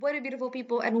What a beautiful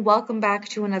people, and welcome back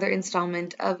to another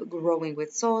installment of Growing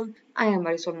with Soul. I am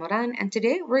Marisol Moran, and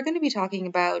today we're going to be talking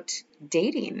about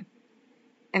dating.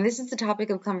 And this is the topic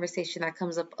of conversation that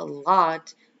comes up a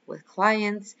lot with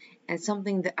clients and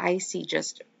something that I see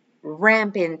just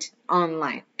rampant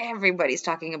online. Everybody's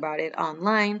talking about it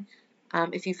online.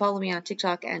 If you follow me on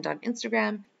TikTok and on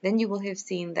Instagram, then you will have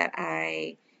seen that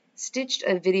I stitched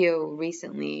a video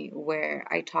recently where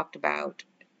I talked about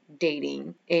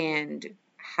dating and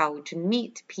how to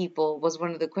meet people was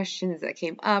one of the questions that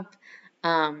came up.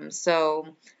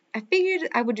 So I figured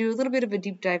I would do a little bit of a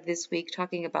deep dive this week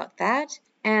talking about that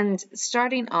and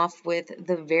starting off with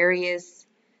the various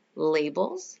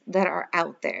labels that are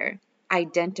out there,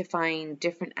 identifying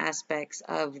different aspects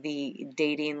of the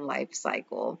dating life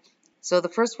cycle. So the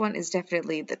first one is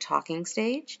definitely the talking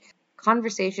stage.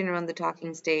 Conversation around the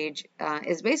talking stage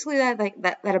is basically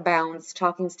that abounds.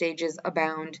 Talking stages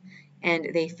abound,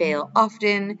 and they fail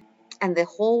often. And the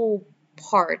whole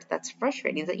part that's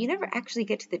frustrating is that you never actually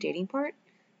get to the dating part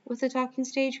with the talking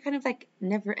stage. You kind of like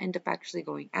never end up actually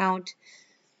going out.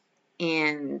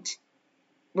 And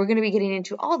we're going to be getting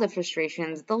into all the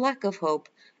frustrations, the lack of hope,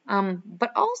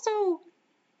 but also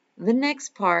the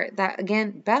next part that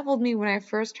again baffled me when I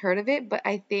first heard of it, but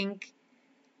I think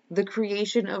the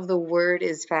creation of the word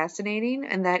is fascinating,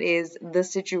 and that is the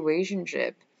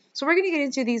situationship. So we're going to get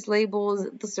into these labels,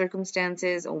 the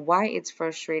circumstances, why it's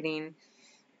frustrating,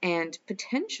 and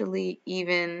potentially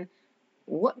even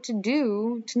what to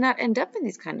do to not end up in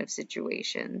these kind of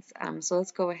situations. So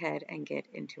let's go ahead and get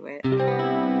into it.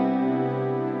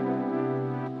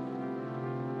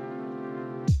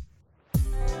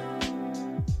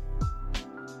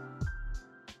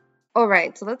 All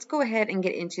right, so let's go ahead and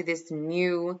get into this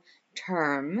new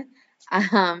term,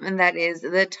 and that is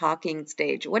the talking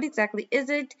stage. What exactly is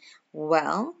it?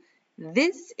 Well,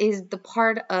 this is the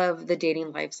part of the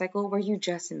dating life cycle where you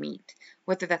just meet,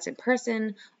 whether that's in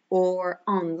person or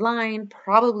online,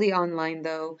 probably online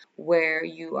though, where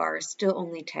you are still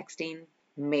only texting,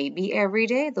 maybe every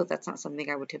day, though that's not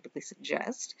something I would typically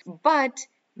suggest. But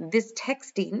this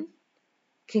texting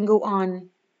can go on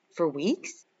for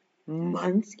weeks,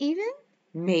 months even,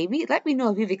 maybe. Let me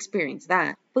know if you've experienced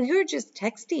that. But you're just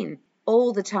texting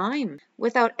all the time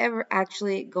without ever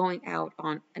actually going out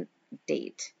on a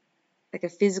date, like a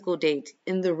physical date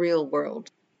in the real world.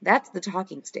 That's the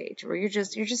talking stage where you're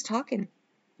just talking.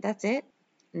 That's it.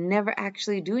 Never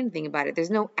actually do anything about it. There's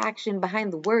no action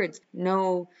behind the words.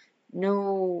 No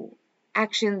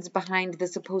actions behind the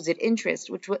supposed interest,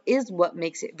 which is what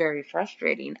makes it very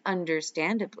frustrating,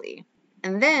 understandably.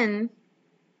 And then,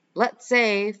 let's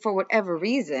say for whatever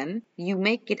reason, you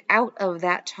make it out of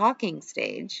that talking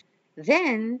stage,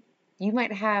 then you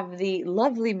might have the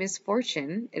lovely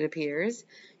misfortune, it appears,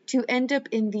 to end up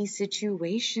in the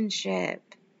situationship.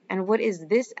 And what is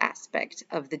this aspect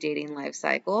of the dating life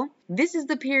cycle? This is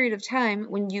the period of time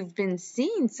when you've been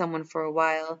seeing someone for a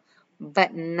while,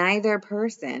 but neither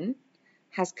person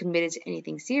has committed to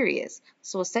anything serious.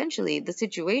 So essentially, the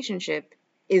situationship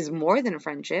is more than a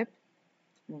friendship,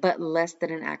 but less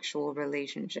than an actual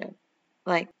relationship.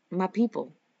 Like, my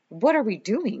people, what are we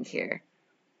doing here?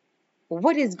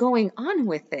 What is going on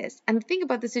with this? And the thing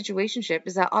about the situationship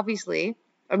is that obviously,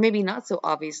 or maybe not so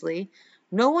obviously,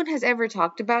 no one has ever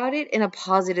talked about it in a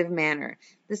positive manner.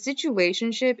 The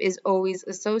situationship is always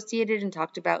associated and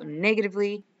talked about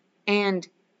negatively, and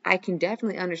I can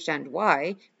definitely understand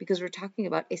why, because we're talking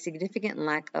about a significant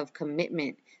lack of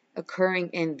commitment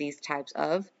occurring in these types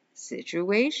of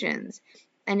situations.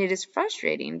 And it is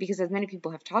frustrating because, as many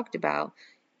people have talked about,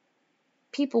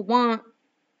 people want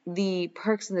the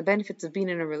perks and the benefits of being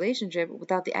in a relationship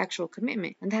without the actual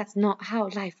commitment. And that's not how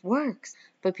life works.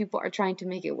 But people are trying to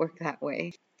make it work that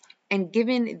way. And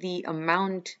given the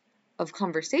amount of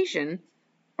conversation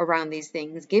around these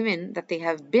things, given that they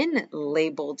have been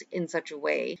labeled in such a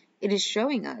way, it is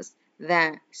showing us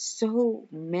that so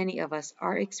many of us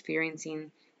are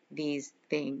experiencing these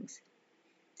things.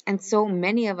 And so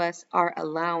many of us are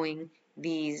allowing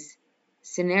these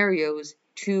scenarios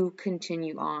to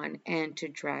continue on and to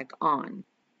drag on.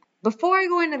 Before I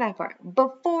go into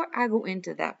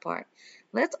that part,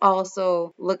 let's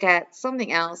also look at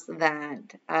something else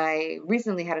that I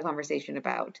recently had a conversation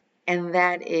about, and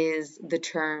that is the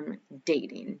term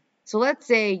dating. So let's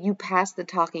say you pass the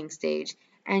talking stage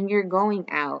and you're going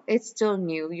out. It's still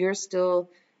new. You're still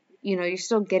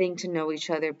getting to know each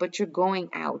other, but you're going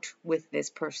out with this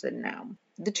person now.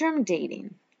 The term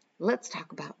dating, let's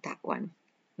talk about that one.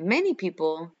 Many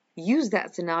people use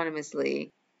that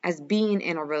synonymously as being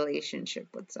in a relationship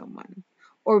with someone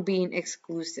or being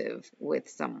exclusive with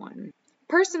someone.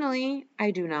 Personally, I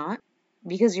do not,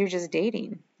 because you're just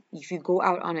dating. if you go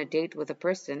out on a date with a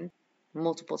person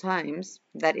multiple times,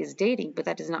 that is dating, but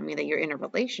that does not mean that you're in a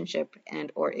relationship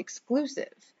and or exclusive.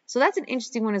 So that's an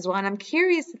interesting one as well. And I'm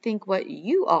curious to think what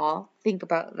you all think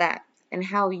about that and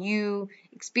how you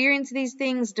experience these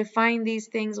things, define these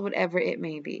things, whatever it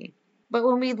may be. But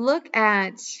when we look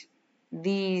at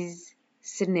these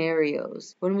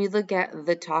scenarios, when we look at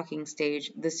the talking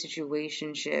stage, the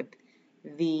situationship,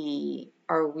 the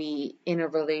are we in a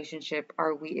relationship,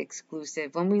 are we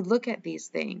exclusive, when we look at these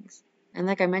things, and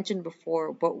like I mentioned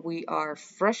before, what we are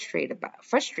frustrated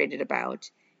about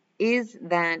is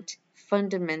that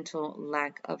fundamental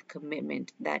lack of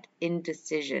commitment, that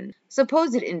indecision,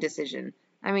 supposed indecision.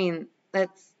 I mean,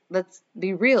 let's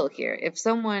be real here. If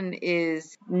someone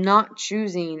is not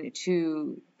choosing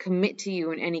to commit to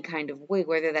you in any kind of way,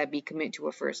 whether that be commit to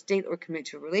a first date or commit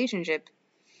to a relationship,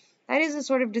 that is a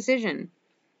sort of decision.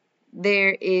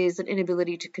 There is an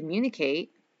inability to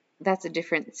communicate. That's a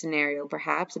different scenario,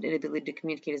 perhaps. An inability to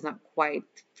communicate is not quite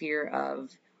fear of,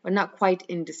 or not quite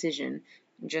indecision,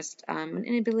 just an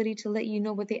inability to let you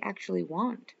know what they actually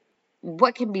want.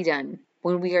 What can be done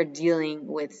when we are dealing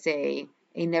with, say,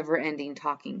 a never-ending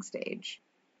talking stage?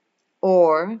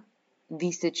 Or the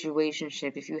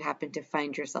situationship if you happen to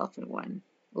find yourself in one.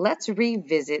 Let's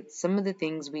revisit some of the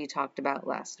things we talked about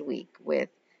last week with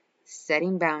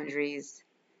setting boundaries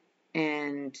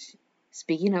and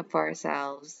speaking up for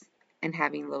ourselves and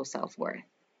having low self-worth.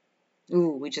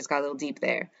 Ooh, we just got a little deep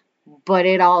there. But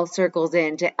it all circles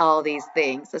into all these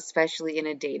things, especially in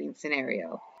a dating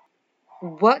scenario.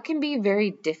 What can be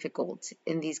very difficult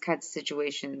in these kinds of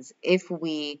situations if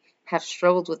we have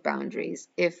struggled with boundaries,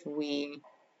 if we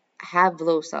have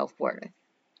low self-worth,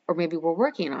 or maybe we're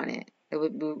working on it.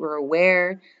 We're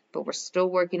aware, but we're still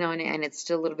working on it, and it's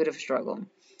still a little bit of a struggle.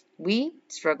 We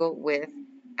struggle with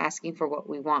asking for what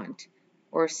we want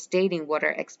or stating what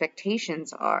our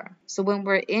expectations are. So when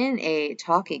we're in a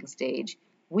talking stage,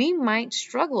 we might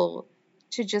struggle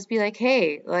to just be like,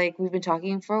 hey, like we've been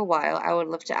talking for a while. I would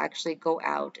love to actually go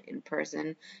out in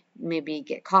person, maybe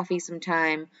get coffee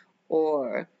sometime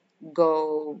or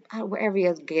go wherever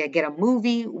you get a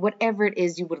movie, whatever it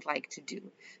is you would like to do.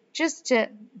 Just to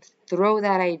throw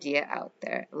that idea out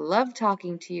there. Love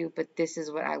talking to you, but this is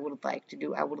what I would like to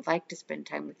do. I would like to spend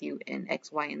time with you in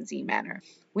X, Y, and Z manner.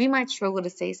 We might struggle to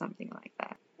say something like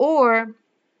that. Or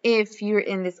if you're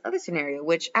in this other scenario,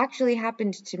 which actually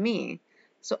happened to me.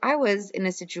 So I was in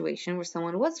a situation where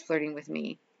someone was flirting with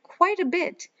me quite a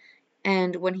bit.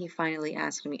 And when he finally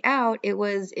asked me out, it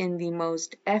was in the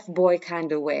most F-boy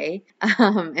kind of way.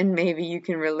 And maybe you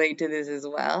can relate to this as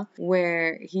well,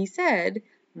 where he said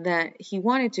that he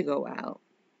wanted to go out,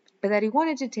 but that he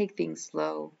wanted to take things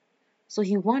slow. So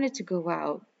he wanted to go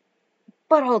out,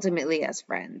 but ultimately as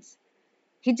friends.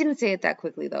 He didn't say it that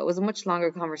quickly, though. It was a much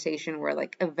longer conversation where,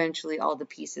 like, eventually all the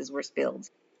pieces were spilled.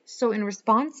 So in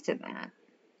response to that,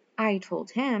 I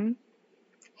told him,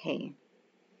 hey,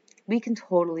 we can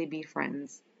totally be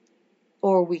friends,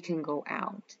 or we can go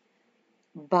out.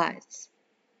 But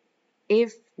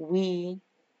if we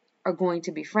are going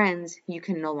to be friends, you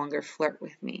can no longer flirt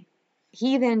with me.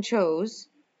 He then chose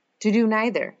to do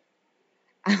neither.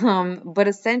 But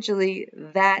essentially,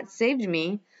 that saved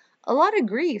me a lot of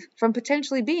grief from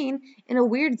potentially being in a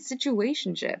weird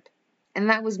situationship. And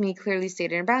that was me clearly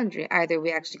stating a boundary. Either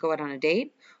we actually go out on a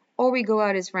date, or we go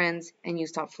out as friends and you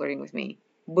stop flirting with me.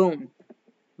 Boom.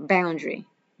 Boundary.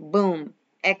 Boom.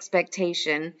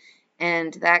 Expectation.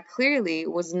 And that clearly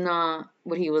was not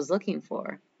what he was looking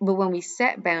for. But when we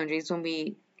set boundaries, when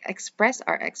we express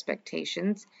our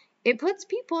expectations, it puts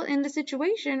people in the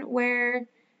situation where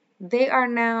they are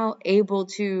now able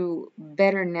to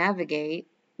better navigate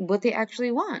what they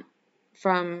actually want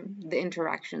from the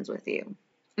interactions with you.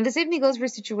 And the same thing goes for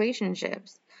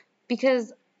situationships,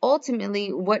 because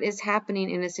ultimately what is happening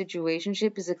in a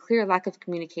situationship is a clear lack of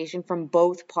communication from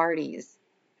both parties.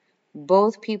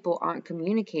 Both people aren't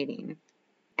communicating.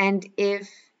 And if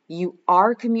you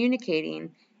are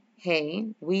communicating, hey,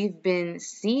 we've been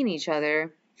seeing each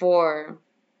other for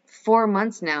 4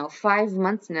 months now, 5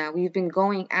 months now, we've been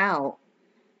going out.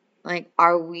 Like,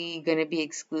 are we going to be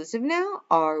exclusive now?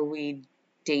 Are we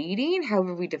dating? How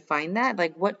would we define that?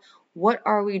 Like, what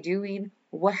are we doing?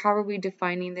 How are we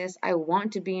defining this? I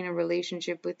want to be in a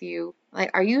relationship with you.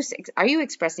 Like, are you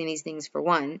expressing these things, for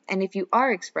one? And if you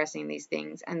are expressing these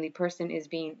things and the person is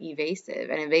being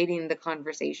evasive and evading the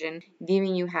conversation,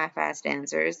 giving you half-assed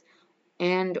answers,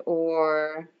 and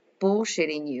or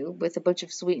bullshitting you with a bunch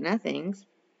of sweet nothings,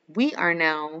 we are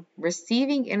now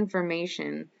receiving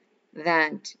information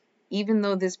that even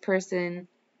though this person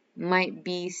might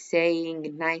be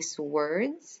saying nice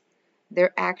words,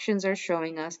 their actions are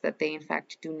showing us that they, in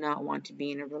fact, do not want to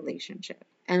be in a relationship.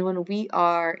 And when we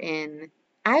are in,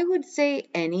 I would say,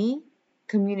 any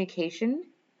communication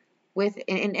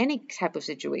in any type of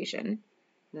situation,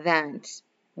 that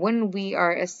when we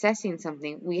are assessing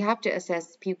something, we have to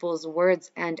assess people's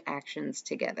words and actions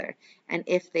together and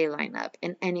if they line up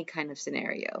in any kind of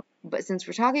scenario. But since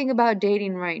we're talking about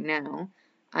dating right now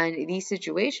and these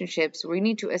situationships, we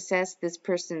need to assess this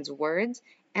person's words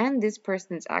and this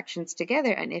person's actions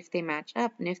together, and if they match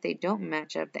up. And if they don't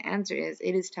match up, the answer is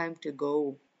it is time to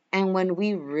go. And when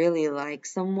we really like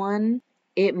someone,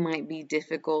 it might be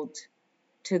difficult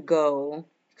to go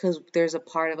because there's a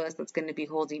part of us that's going to be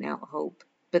holding out hope.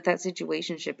 But that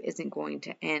situationship isn't going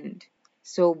to end.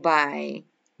 So by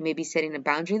maybe setting a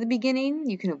boundary at the beginning,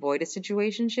 you can avoid a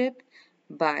situationship.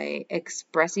 By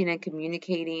expressing and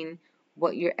communicating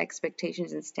what your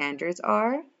expectations and standards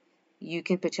are, you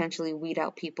can potentially weed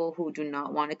out people who do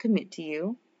not want to commit to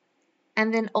you.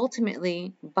 And then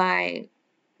ultimately, by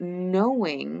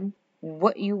knowing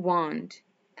what you want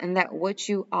and that what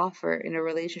you offer in a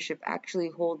relationship actually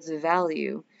holds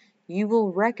value, you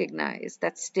will recognize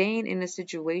that staying in a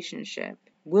situationship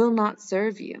will not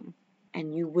serve you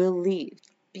and you will leave.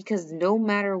 Because no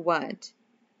matter what,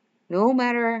 no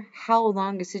matter how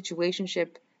long a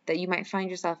situationship that you might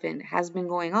find yourself in has been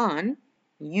going on,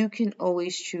 you can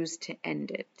always choose to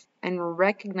end it. And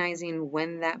recognizing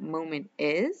when that moment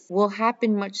is will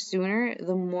happen much sooner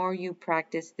the more you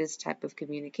practice this type of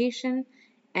communication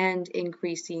and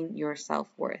increasing your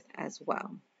self-worth as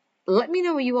well. Let me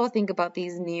know what you all think about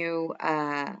these new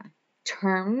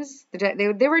terms.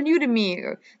 They were new to me.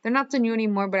 They're not so new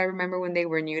anymore, but I remember when they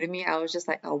were new to me, I was just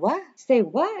like, oh, what? Say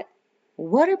what?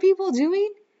 What are people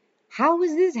doing? How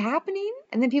is this happening?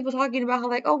 And then people talking about how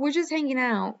like, oh, we're just hanging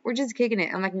out. We're just kicking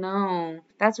it. I'm like, no,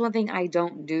 that's one thing I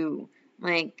don't do.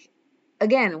 Like,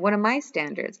 again, one of my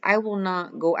standards, I will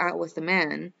not go out with a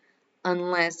man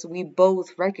unless we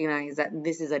both recognize that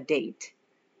this is a date.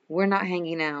 We're not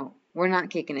hanging out. We're not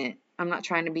kicking it. I'm not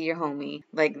trying to be your homie.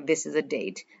 Like, this is a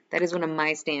date. That is one of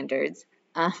my standards.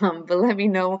 But let me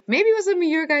know maybe what some of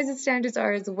your guys' standards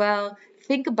are as well.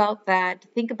 Think about that.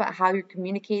 Think about how you're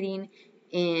communicating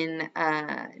in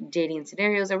dating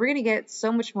scenarios. And we're going to get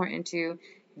so much more into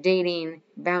dating,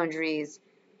 boundaries,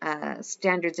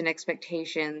 standards and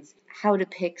expectations, how to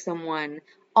pick someone,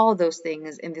 all those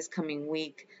things in this coming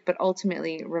week. But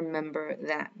ultimately, remember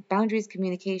that boundaries,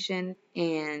 communication,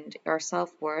 and our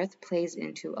self-worth plays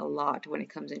into a lot when it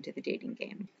comes into the dating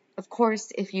game. Of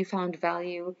course, if you found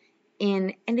value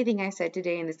in anything I said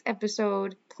today in this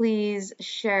episode, please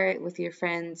share it with your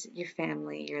friends, your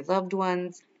family, your loved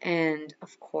ones. And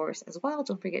of course, as well,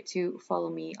 don't forget to follow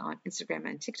me on Instagram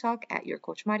and TikTok at your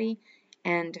Coach Mari.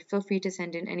 And feel free to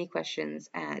send in any questions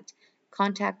at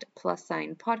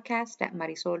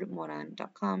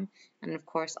contact+podcast@marisolmoran.com. And of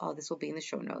course, all this will be in the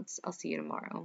show notes. I'll see you tomorrow.